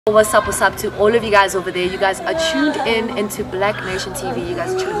What's up to all of you guys over there. You guys are tuned in into Black Nation TV. You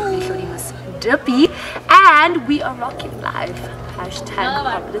guys are chilling with me, Miss Dippy, and we are rocking live.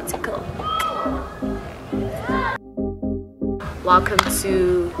 #political. Welcome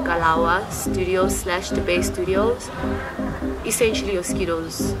to Galawa Studios / Debate Studios, essentially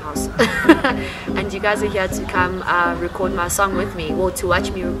Oskido's house. And you guys are here to come record my song with me, or to watch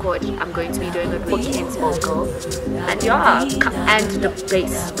me record. I'm going to be doing it with Ckenz vocal, and yeah, and the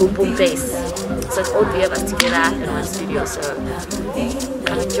bass, boom boom bass. So it's all three of us together in one studio. So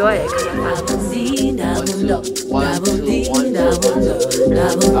come enjoy it, come have fun.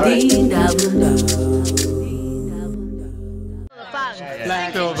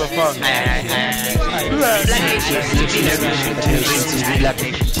 Feel the fun. Blacknation TV.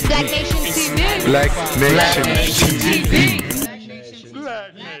 Blacknation TV.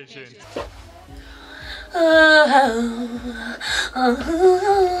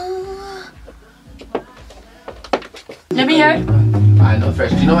 Let me hear it. I know,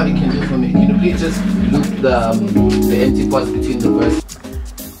 Fresh. Do you know what you can do for me? Can you please just loop the empty pause between the verse?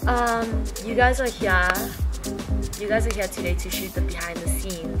 You guys are here. You guys are here today to shoot the behind the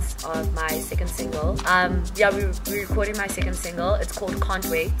scenes of my second single. Yeah, we're recording my second single. It's called Can't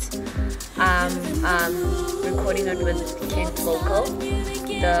Wait. Recording it with Ckenz vocal,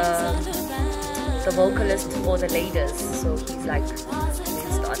 the vocalist for the ladies. So he's like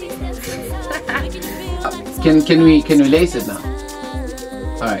starting. Can we lace it now?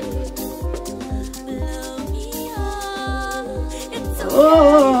 All right.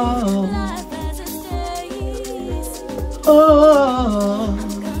 Oh,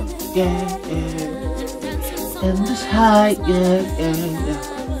 yeah, yeah. And this high, yeah, yeah, yeah.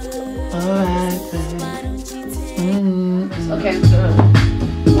 Alright, babe. Okay, so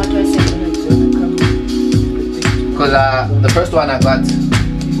what do I say? Because the first one I got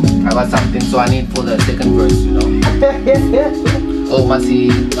something, so I need for the second verse, you know. Oh,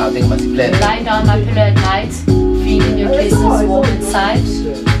 Masi, I think Masi play. Lying down my pillow at night, feeling your kisses warm inside.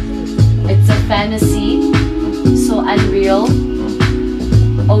 It's a fantasy, so unreal.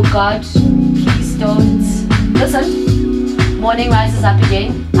 Oh God, please don't. Listen, morning rises up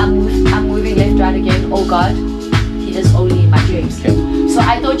again. I'm moving left, right again. Oh God, he is only in my dreams. So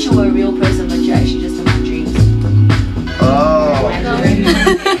I thought you were a real person, but you're actually just in my dreams. Oh.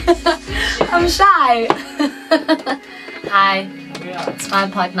 I'm shy. Hi, it's my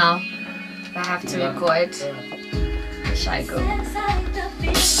part now. I have to record. Shy girl.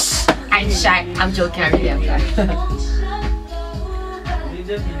 I'm shy. I'm joking. I'm shy.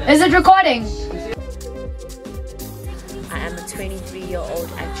 Is it recording? I am a 23-year-old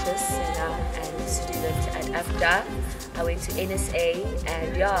actress, singer, and student at AFDA. I went to NSA,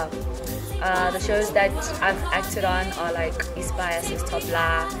 and yeah, the shows that I've acted on are like Ispayas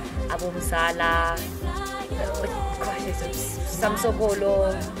Tobla, Abomsala,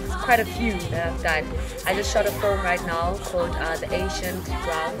 Samsobolo, quite a few that I've done. I just shot a film right now called The Ancient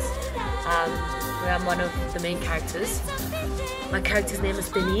Grounds, where I'm one of the main characters. My character's name is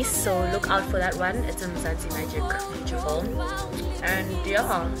Denise, so look out for that one. It's a Mzansi Magic feature film. And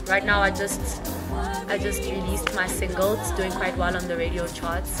yeah, right now I just released my single. It's doing quite well on the radio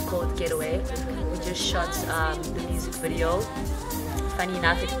charts, called Getaway. We just shot the music video. Funny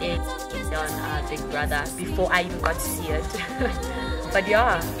enough, it aired on Big Brother before I even got to see it. But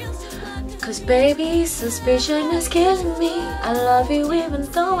yeah. Cause baby, suspicion is killing me. I love you even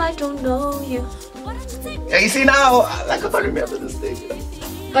though I don't know you. Yeah, you see now, like I don't remember this thing.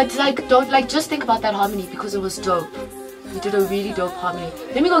 But like, just think about that harmony, because it was dope. You did a really dope harmony.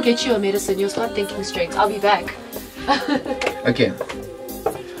 Let me go get you a medicine. You'll start thinking straight. I'll be back. Okay.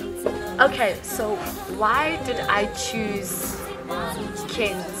 Okay, so why did I choose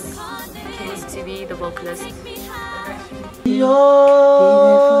Ckenz to be the vocalist?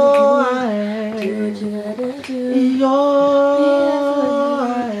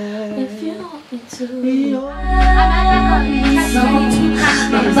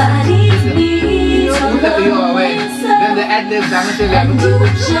 Then the ad-libs, I'm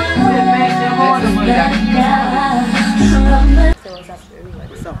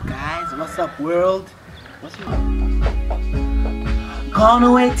What's up, guys? What's up, world? What's up?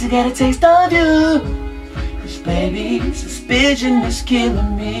 Gonna wait to get a taste of you. Cause baby, suspicion is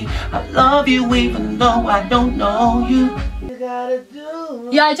killing me. I love you even though I don't know you. You gotta do.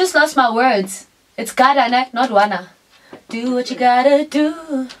 Yeah, I just lost my words. It's gotta, not wanna. Do what you gotta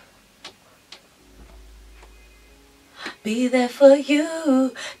do. Be there for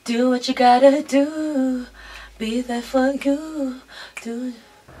you. Do what you gotta do. Be there for you. Do.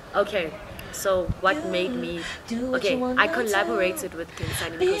 Okay, So what made me, okay, I collaborated with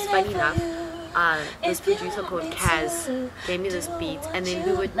Kaznova because funny enough, this producer called Kaz gave me this beat, and then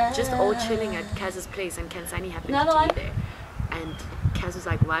we were just all chilling at Kaz's place, and Kaznova happened to be there, and Kaz was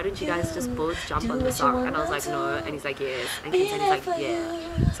like, why don't you guys just both jump on the song? And I was like, no. And he's like, yes. And Kaznova's like,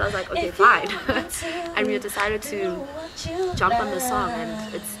 yeah. So I was like, okay, fine. And we decided to jump on the song,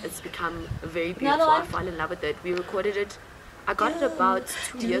 and it's become very beautiful. I fell in love with it. We recorded it. I got it about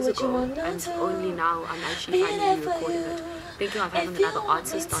 2 years ago, and only now I'm actually finally recording it. Thinking of having another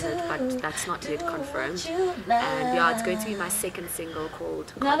artist on it, but that's not yet confirmed. And yeah, it's going to be my second single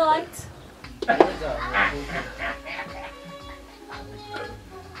called Can't Wait.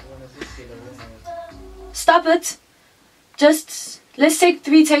 Stop it. Just, let's take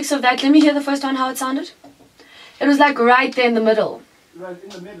 3 takes of that. Let me hear the first one, how it sounded. It was like right there in the middle. Right in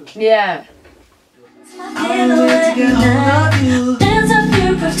the middle? Yeah. Can't wait to get hold of you. Dance of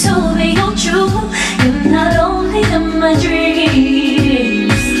your breath to be all true. You're not only in my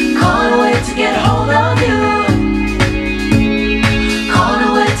dreams. Can't wait to get hold of you.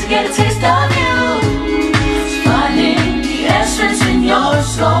 Can't wait to get a taste of you. Finding the essence in your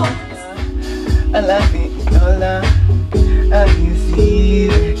soul. I love it, I can see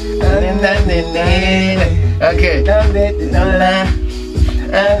it. Okay.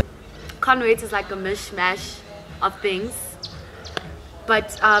 Can't Wait is like a mishmash of things,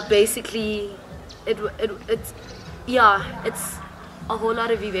 but basically it's a whole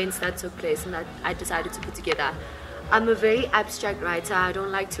lot of events that took place and that I decided to put together. I'm a very abstract writer. I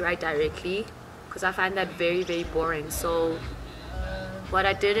don't like to write directly because I find that very, very boring. So what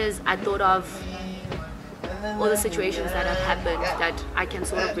I did is I thought of all the situations that have happened that I can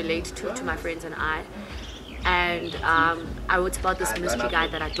sort of relate to my friends and I. And I wrote about this mystery guy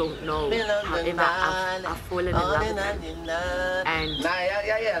that I don't know. However, I've fallen in love with him. And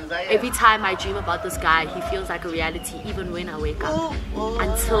every time I dream about this guy, he feels like a reality even when I wake up.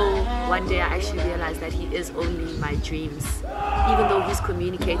 Until one day I actually realized that he is only my dreams, even though he's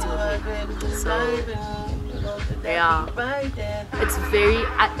communicating with me. So, yeah,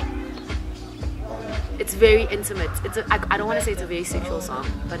 it's very intimate. I don't want to say it's a very sexual song,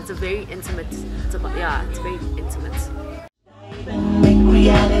 but it's a very intimate. It's very intimate. Make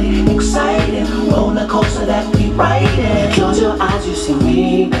reality exciting, roller coaster that we ride in. Close your eyes, you see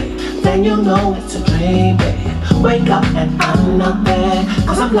me, babe. Then you know it's a dream, babe. Wake up and I'm not there,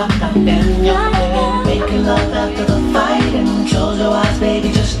 cause I'm locked up in your head. Making love after the fighting. Close your eyes,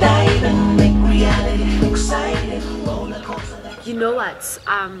 baby, just dive in. Make reality exciting, roller coaster that. You know what?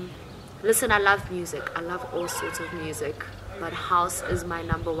 Listen, I love music. I love all sorts of music, but house is my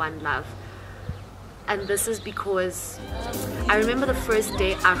 #1 love. And this is because I remember the first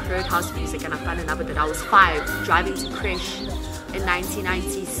day I heard house music and I fell in love with it. I was 5, driving to Krish in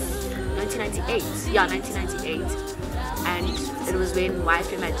 1998. Yeah, 1998. And it was when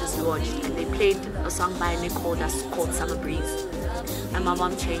YFM had just launched, and they played a song by Nick Holdas called Summer Breeze. And my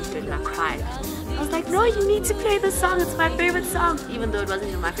mom changed it and I cried. I was like, no, you need to play this song, it's my favorite song. Even though it wasn't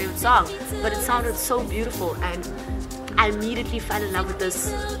even my favorite song, but it sounded so beautiful, and I immediately fell in love with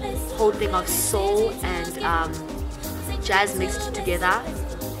this whole thing of soul and jazz mixed together,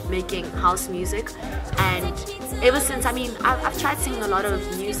 making house music. And ever since, I mean, I've tried singing a lot of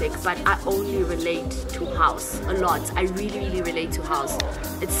music, but I only relate to house a lot. I really, really relate to house.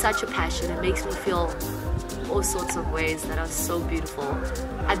 It's such a passion. It makes me feel all sorts of ways that are so beautiful.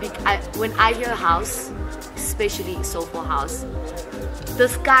 When I hear house, especially soulful house, the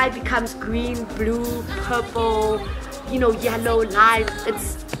sky becomes green, blue, purple, you know, yellow, lime,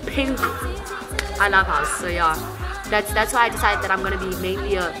 it's pink. I love house. So yeah, that's why I decided that I'm gonna be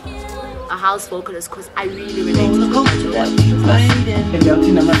mainly a house vocalist, because I really relate to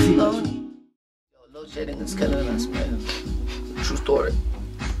load shedding is killing us, man. True story.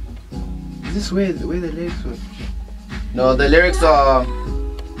 Is this where the lyrics were? No, the lyrics are.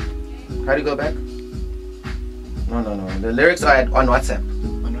 How do you go back? No. The lyrics are on WhatsApp.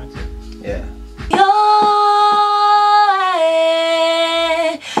 On WhatsApp? Yeah.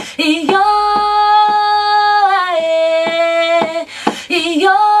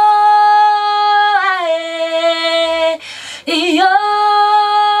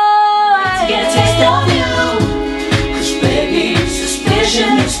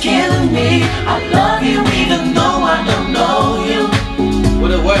 Killing me. I love you even though I don't know you.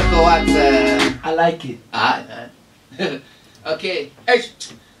 Would it work or what? I like it. Okay.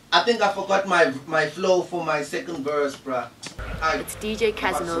 I think I forgot my flow for my second verse, bruh. It's DJ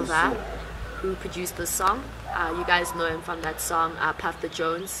Kaznova who produced the song. You guys know him from that song Puff the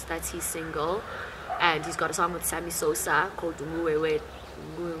Jones. That's his single. And he's got a song with Sammy Sosa called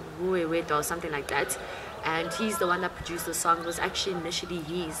or something like that. And he's the one that produced the song. It was actually initially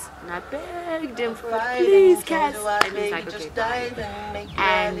his, and I begged him for it, please, Kaz. And he's like, okay, fine.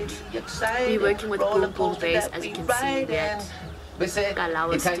 And we're working with Boom Boom Bass, as you can see, that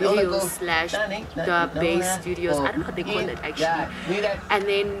Kalawa Studios / the Bass Studios. I don't know what they call it actually. And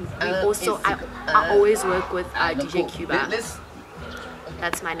then we also, I always work with DJ Cuba.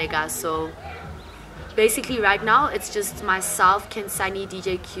 That's my nigga. So basically right now it's just myself, Kensani,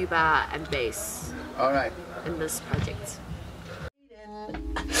 DJ Cuba, and Bass. All right. In this project.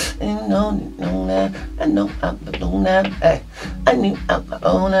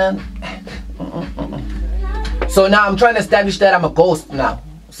 So now I'm trying to establish that I'm a ghost now.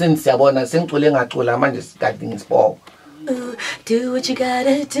 Since yabona sengicule ngacula manje starting is ball. Do what you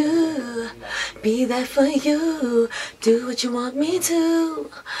gotta do, be there for you, do what you want me to,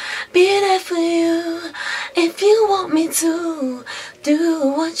 be there for you, if you want me to, do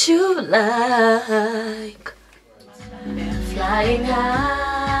what you like. Flying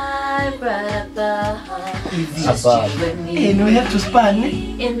high, right above, just you and me. Hey, no, we have to span.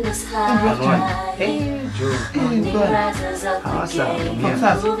 In this high, only rises up again,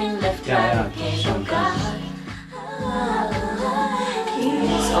 moving left, right again, oh God.